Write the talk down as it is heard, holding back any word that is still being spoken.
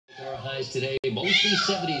Our highs today, mostly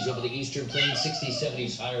 70s over the eastern plains, 60s,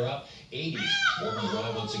 70s higher up, 80s. Warm and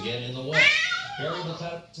dry once again in the west. Variable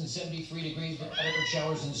clouds and 73 degrees with adequate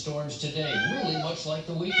showers and storms today. Really much like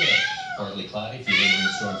the weekend. Partly cloudy, few lingering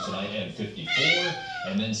storms tonight and 54.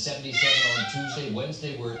 And then 77 on Tuesday.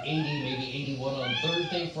 Wednesday we're 80, maybe 81 on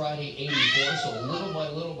Thursday. Friday 84. So little by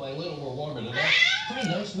little by little we're warming it up. Pretty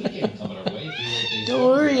nice weekend coming our way. Don't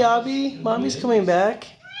worry, Aabi. Mommy's coming back.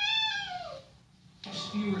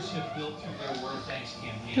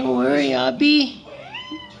 Don't worry, Aabi.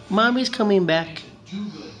 Mommy's coming back.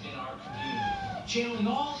 Channeling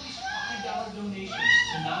all these $5 donations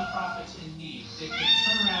to nonprofits in need that can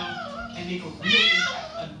turn around and make a real impact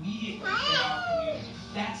immediately in our community.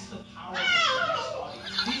 That's the power of the next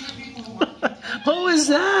audience. These are people who are What was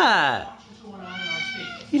that? watch what's going on in our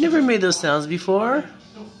state. You never made those sounds before.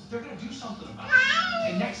 So they're going to do something about it.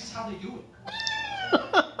 And next is how they do it.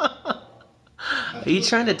 Are you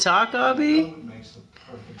trying to talk, Aabi? What makes the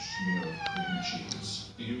perfect smear of cream cheese?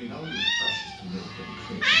 You mean only the freshest milk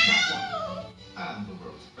and cream. And the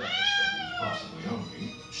world's best and possibly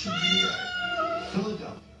only should be right.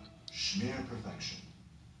 Philadelphia, Schmear Perfection.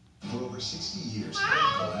 For over 60 years,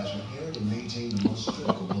 Philadelphia has repaired and maintained the most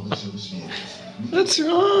critical public service vehicles. What's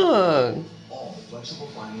wrong? All flexible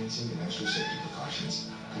financing and extra safety precautions.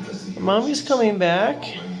 Because the Mommy's coming back.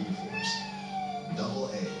 Double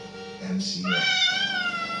A, MCO.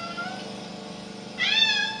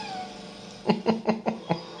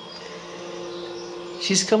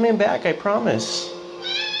 She's coming back, I promise.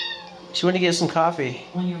 She went to get some coffee.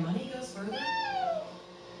 When your money goes further,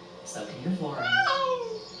 so can your flooring.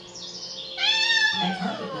 At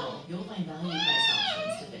Carpet Mill, you'll find value price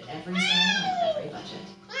options to fit every style and every budget.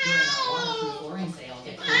 During our waterproof flooring sale,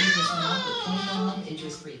 get 40% off with 24-month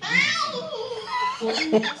interest-free financing.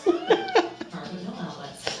 Flooring next Carpet Mill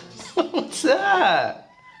outlet stores. What's that?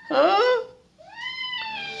 Huh?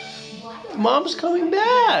 Mom's coming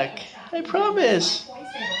back. I promise.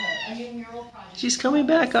 She's coming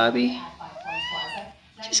back, Aabi.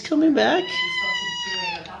 She's coming back.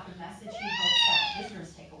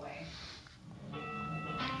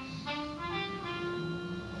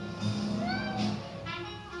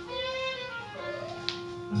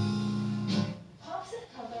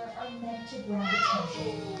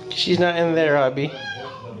 She's not in there, Aabi.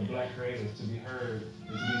 The black creators to be heard,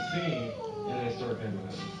 to be seen in their historic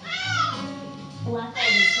neighborhood. Black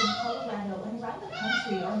artists from Colorado and around the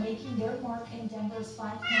country are making their mark in Denver's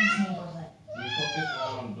Five Points neighborhood. We focus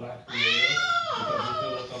on black creators because we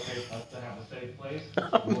feel it's okay for us to have a safe place. We're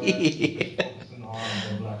focusing on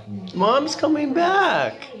the black community. Mom's coming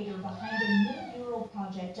back. Creator behind a new mural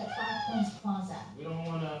project at Five Points Plaza. We don't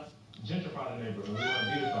want to gentrify the neighborhood. We want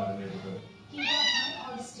to beautify the neighborhood. He brought 9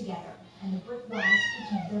 artists together, and the brick walls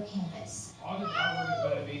became their canvas. All this artwork is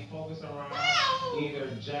going to be focused around either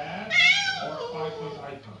jazz or Five Points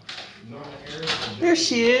icons. There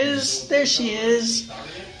she is. There she is.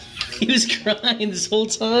 He was crying this whole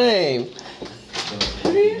time.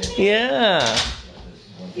 Yeah.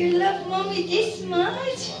 You love mommy this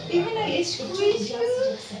much? Even though it squeezed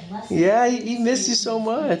you? Yeah, he missed you so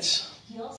much.